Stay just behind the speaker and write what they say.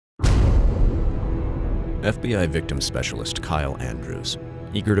FBI victim specialist Kyle Andrews,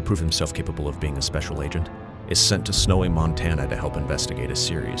 eager to prove himself capable of being a special agent, is sent to snowy Montana to help investigate a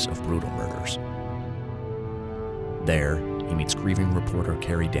series of brutal murders. There, he meets grieving reporter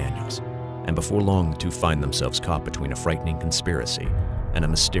Carrie Daniels, and before long the two find themselves caught between a frightening conspiracy and a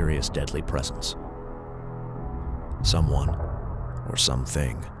mysterious deadly presence. Someone, or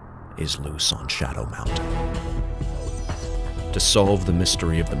something, is loose on Shadow Mountain. To solve the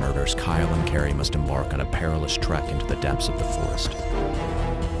mystery of the murders, Kyle and Carrie must embark on a perilous trek into the depths of the forest,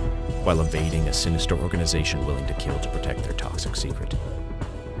 while evading a sinister organization willing to kill to protect their toxic secret.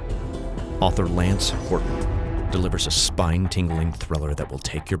 Author Lance Horton delivers a spine-tingling thriller that will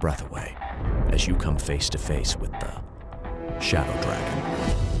take your breath away as you come face to face with the Shadow Dragon.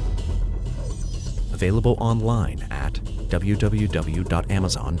 Available online at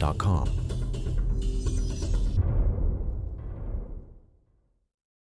www.amazon.com.